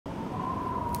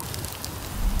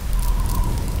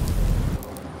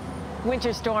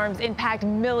Winter storms impact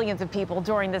millions of people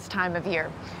during this time of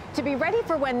year. To be ready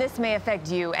for when this may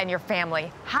affect you and your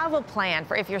family, have a plan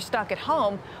for if you're stuck at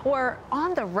home or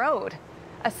on the road.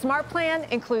 A smart plan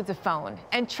includes a phone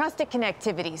and trusted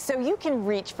connectivity so you can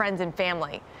reach friends and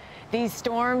family. These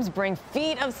storms bring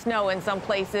feet of snow in some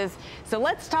places, so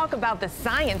let's talk about the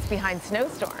science behind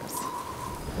snowstorms.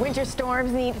 Winter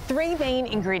storms need three main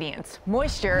ingredients: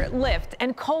 moisture, lift,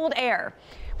 and cold air.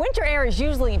 Winter air is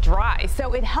usually dry,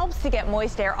 so it helps to get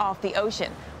moist air off the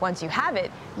ocean. Once you have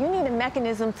it, you need a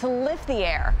mechanism to lift the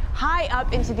air high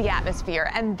up into the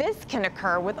atmosphere, and this can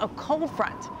occur with a cold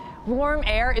front. Warm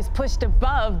air is pushed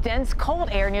above dense cold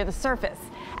air near the surface.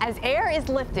 As air is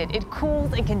lifted, it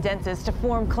cools and condenses to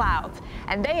form clouds,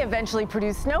 and they eventually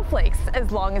produce snowflakes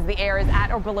as long as the air is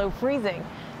at or below freezing.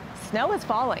 Snow is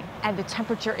falling and the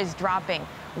temperature is dropping.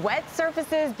 Wet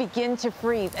surfaces begin to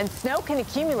freeze and snow can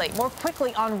accumulate more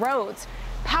quickly on roads.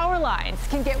 Power lines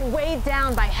can get weighed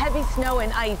down by heavy snow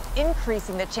and ice,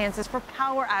 increasing the chances for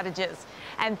power outages.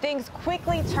 And things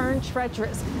quickly turn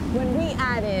treacherous when we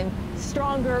add in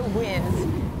stronger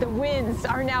winds. The winds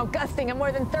are now gusting at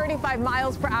more than 35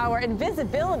 miles per hour and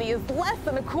visibility is less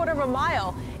than a quarter of a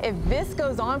mile. If this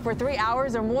goes on for 3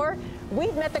 hours or more,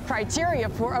 we've met the criteria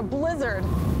for a blizzard.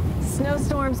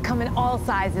 Snowstorms come in all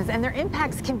sizes and their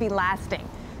impacts can be lasting.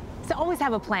 So always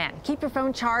have a plan. Keep your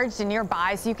phone charged and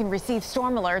nearby so you can receive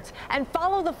storm alerts and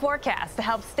follow the forecast to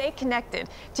help stay connected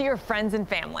to your friends and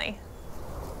family.